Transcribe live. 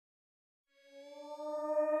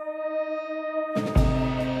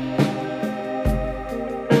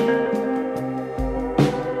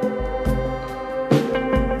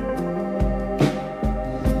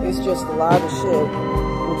just a lot of shit.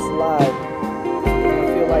 It's a lot.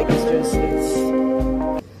 I feel like it's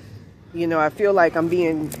you know, I feel like I'm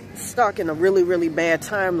being stuck in a really, really bad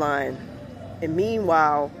timeline. And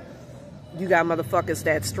meanwhile, you got motherfuckers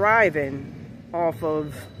that's thriving off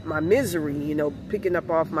of my misery, you know, picking up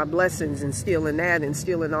off my blessings and stealing that and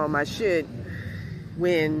stealing all my shit,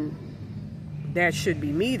 when that should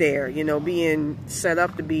be me there, you know, being set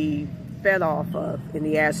up to be fed off of in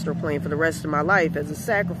the astral plane for the rest of my life as a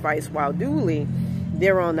sacrifice, while duly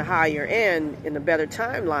they're on the higher end in a better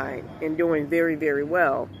timeline and doing very, very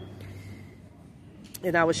well.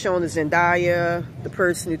 And I was shown as Zendaya, the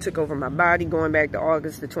person who took over my body, going back to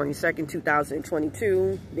August the 22nd,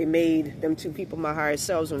 2022. They made them two people my higher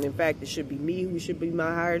selves, when in fact it should be me who should be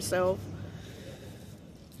my higher self.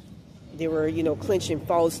 They were, you know, clinching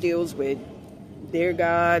false deals with their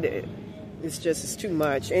God. It's too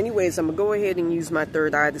much. Anyways, I'm going to go ahead and use my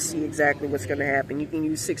third eye to see exactly what's going to happen. You can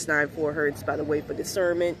use 694 hertz, by the way, for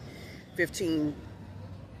discernment.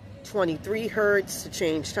 1523 hertz to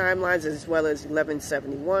change timelines, as well as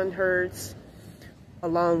 1171 hertz,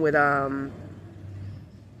 along with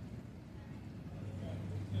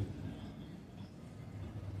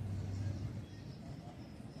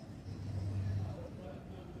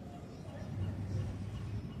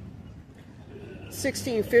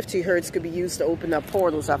 1650 hertz could be used to open up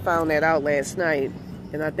portals. I found that out last night.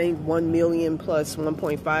 And I think 1 million plus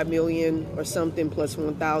 1.5 million or something plus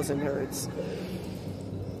 1000 hertz.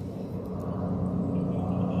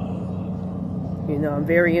 You know, I'm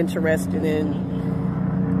very interested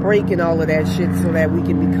in breaking all of that shit so that we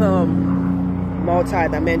can become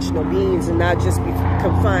multi-dimensional beings and not just be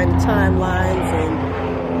confined to timelines and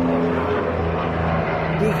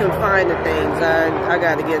be confined to things. I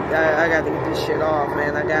gotta get this shit off,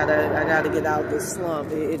 man. I gotta get out this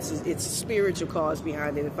slump. It's a spiritual cause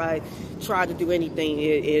behind it. If I try to do anything,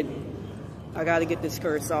 I gotta get this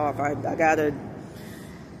curse off. I gotta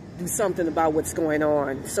do something about what's going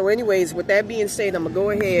on. So anyways, with that being said, I'm gonna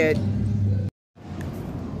go ahead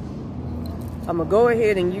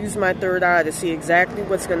and use my third eye to see exactly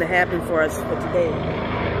what's gonna happen for us for today.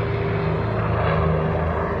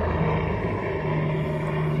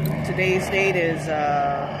 Today's date is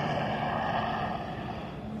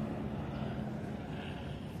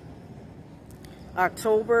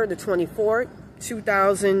October the 24th,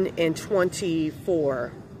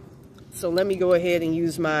 2024. So let me go ahead and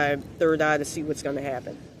use my third eye to see what's going to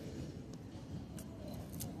happen.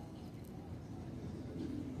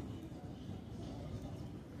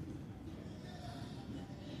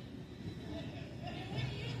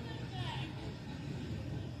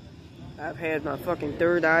 I've had my fucking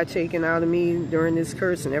third eye taken out of me during this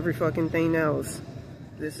curse and every fucking thing else.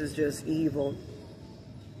 This is just evil.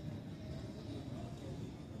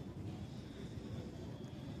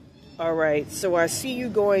 Alright, so I see you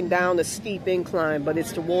going down a steep incline, but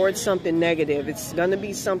it's towards something negative. It's going to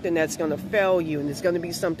be something that's going to fail you, and it's going to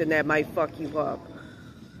be something that might fuck you up.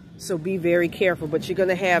 So be very careful, but you're going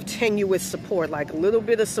to have tenuous support, like a little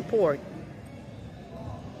bit of support.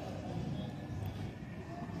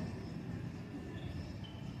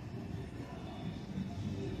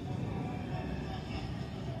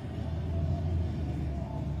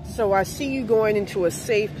 So I see you going into a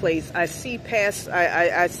safe place. I see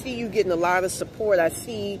I see you getting a lot of support. I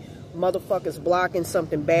see motherfuckers blocking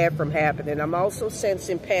something bad from happening. I'm also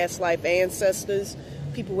sensing past life ancestors,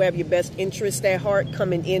 people who have your best interest at heart,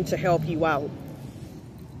 coming in to help you out.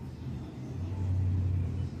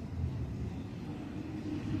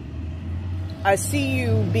 I see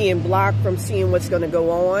you being blocked from seeing what's going to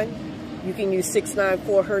go on. You can use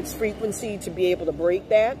 694 hertz frequency to be able to break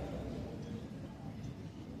that.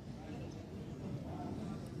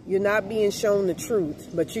 You're not being shown the truth,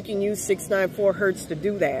 but you can use 694 hertz to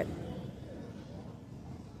do that.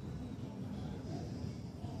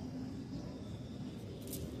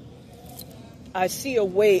 I see a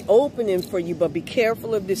way opening for you, but be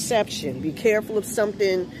careful of deception. Be careful of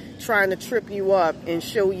something trying to trip you up and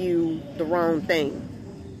show you the wrong thing.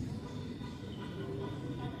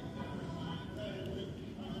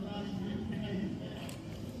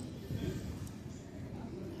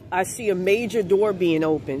 I see a major door being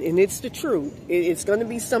opened, and it's the truth. It's going to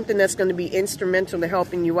be something that's going to be instrumental to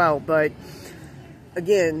helping you out. But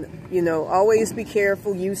again, you know, always be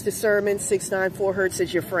careful. Use discernment. 694 hertz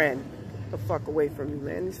is your friend. Get the fuck away from me,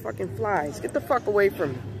 man. These fucking flies. Get the fuck away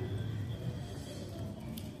from me.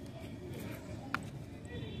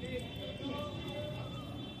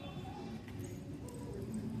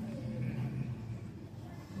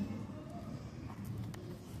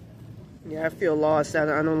 Yeah, I feel lost. I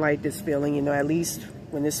don't like this feeling, you know. At least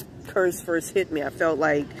when this curse first hit me, I felt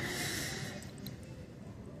like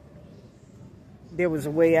there was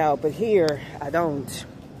a way out, but here I don't.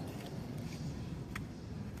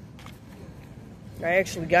 I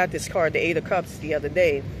actually got this card, the Eight of Cups, the other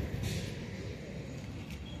day.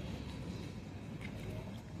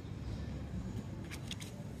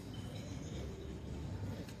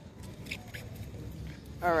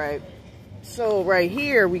 All right, so right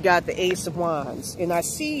here we got the Ace of Wands, and I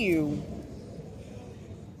see you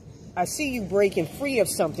breaking free of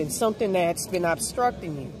something that's been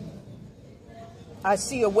obstructing you. I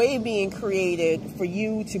see a way being created for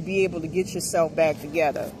you to be able to get yourself back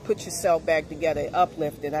together, put yourself back together,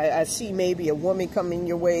 uplifted. I see maybe a woman coming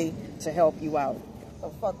your way to help you out. Get the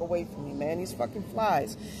fuck away from me, man. These fucking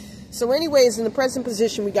flies. So anyways, in the present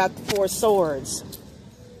position, we got the Four of Swords.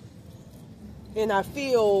 And I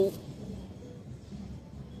feel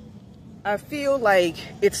like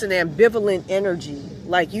it's an ambivalent energy.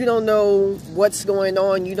 Like you don't know what's going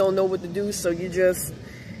on. You don't know what to do. So you just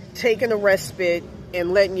taking a respite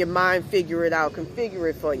and letting your mind figure it out, configure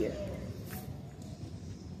it for you.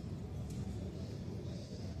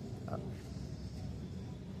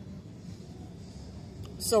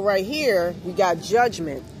 So right here, we got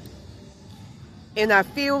Judgment. And I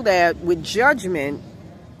feel that with Judgment,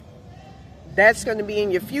 that's going to be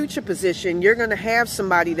in your future position. You're going to have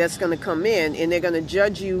somebody that's going to come in and they're going to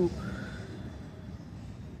judge you.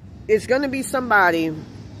 It's going to be somebody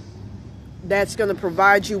that's going to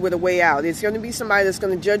provide you with a way out. It's going to be somebody that's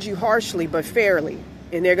going to judge you harshly but fairly.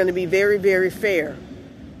 And they're going to be very, very fair.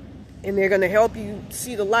 And they're going to help you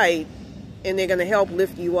see the light, and they're going to help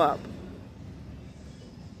lift you up.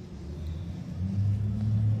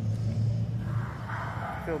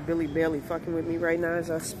 I feel Billy Bailey fucking with me right now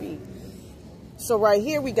as I speak. So right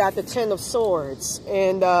here we got the Ten of Swords,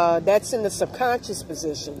 and that's in the subconscious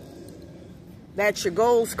position. That's your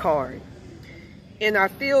goals card. And I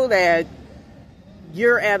feel that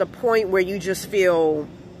you're at a point where you just feel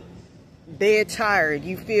dead tired.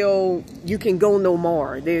 You feel you can go no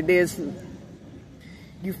more. You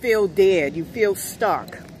feel dead. You feel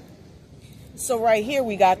stuck. So right here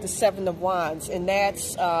we got the Seven of Wands, and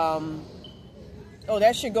that's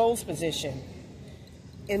that's your goals position.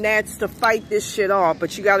 And that's to fight this shit off,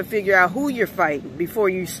 but you got to figure out who you're fighting before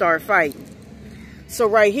you start fighting. So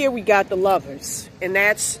right here we got the Lovers, and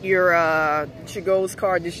that's your goals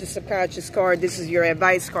card. This is your subconscious card. This is your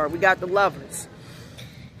advice card. We got the Lovers,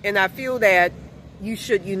 and I feel that you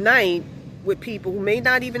should unite with people who may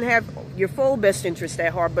not even have your full best interest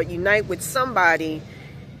at heart, but unite with somebody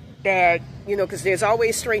that, you know, because there's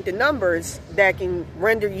always strength in numbers that can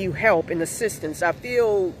render you help and assistance. I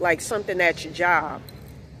feel like something at your job.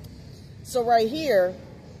 So right here,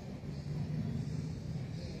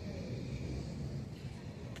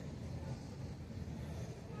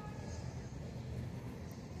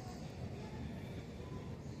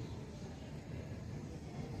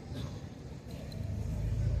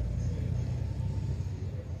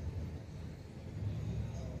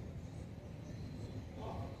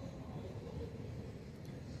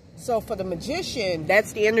 so for the Magician,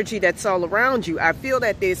 that's the energy that's all around you. I feel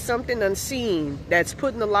that there's something unseen that's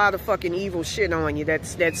putting a lot of fucking evil shit on you.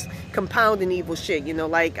 That's compounding evil shit. You know,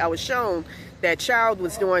 like I was shown, that child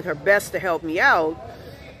was doing her best to help me out.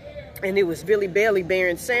 And it was Billy Bailey,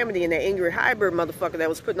 Baron Samity, and that angry hybrid motherfucker that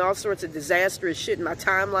was putting all sorts of disastrous shit in my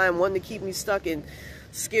timeline, wanting to keep me stuck in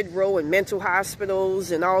Skid Row and mental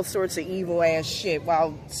hospitals and all sorts of evil ass shit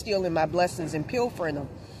while stealing my blessings and pilfering them.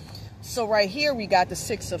 So right here we got the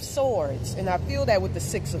Six of Swords, and I feel that with the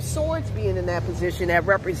Six of Swords being in that position, that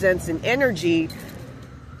represents an energy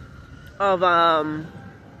of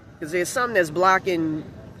because there's something that's blocking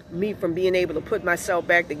me from being able to put myself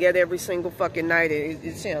back together every single fucking night.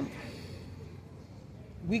 It's him.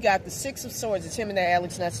 We got the Six of Swords. It's him and that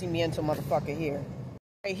Alex Nascimento motherfucker here.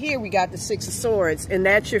 Right here we got the Six of Swords, and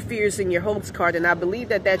that's your fears and your hopes card, and I believe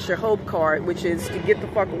that that's your hope card, which is to get the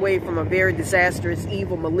fuck away from a very disastrous,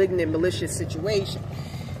 evil, malignant, malicious situation.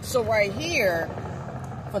 So right here,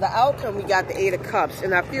 for the outcome, we got the Eight of Cups,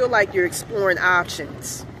 and I feel like you're exploring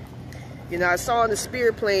options. You know, I saw in the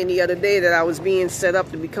spirit plane the other day that I was being set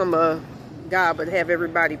up to become a God, but have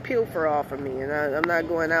everybody pilfer off of me, and I'm not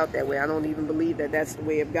going out that way. I don't even believe that that's the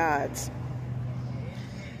way of God's.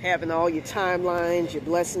 Having all your timelines, your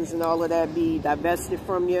blessings and all of that be divested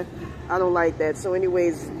from you. I don't like that. So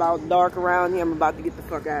anyways, it's about dark around here. I'm about to get the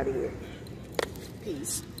fuck out of here.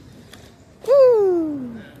 Peace.